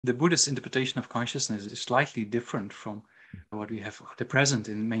The Buddhist interpretation of consciousness is slightly different from what we have at the present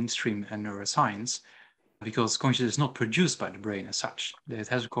in mainstream and neuroscience, because consciousness is not produced by the brain as such. It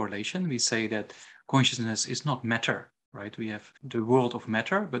has a correlation. We say that consciousness is not matter, right? We have the world of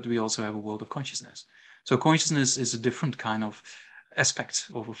matter, but we also have a world of consciousness. So consciousness is a different kind of aspect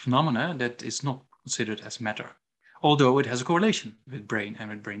of a phenomena that is not considered as matter, although it has a correlation with brain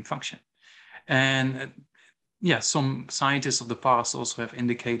and with brain function. And yeah, some scientists of the past also have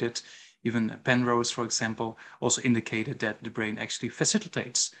indicated, even Penrose, for example, also indicated that the brain actually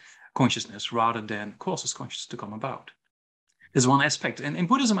facilitates consciousness rather than causes consciousness to come about. There's one aspect. And in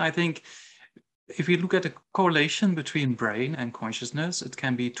Buddhism, I think if you look at the correlation between brain and consciousness, it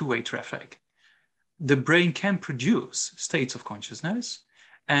can be two-way traffic. The brain can produce states of consciousness,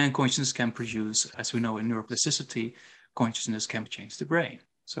 and consciousness can produce, as we know in neuroplasticity, consciousness can change the brain.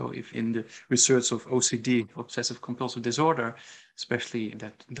 So if in the research of OCD, obsessive compulsive disorder, especially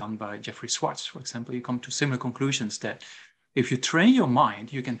that done by Jeffrey Schwartz, for example, you come to similar conclusions that if you train your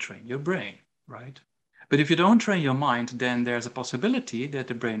mind, you can train your brain, right? But if you don't train your mind, then there's a possibility that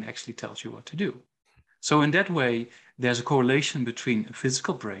the brain actually tells you what to do. So in that way, there's a correlation between a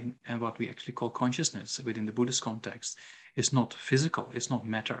physical brain and what we actually call consciousness within the Buddhist context. It's not physical, it's not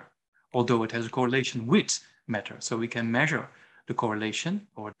matter, although it has a correlation with matter. So we can measure the correlation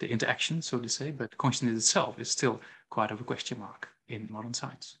or the interaction, so to say, but consciousness itself is still quite of a question mark in modern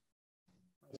science.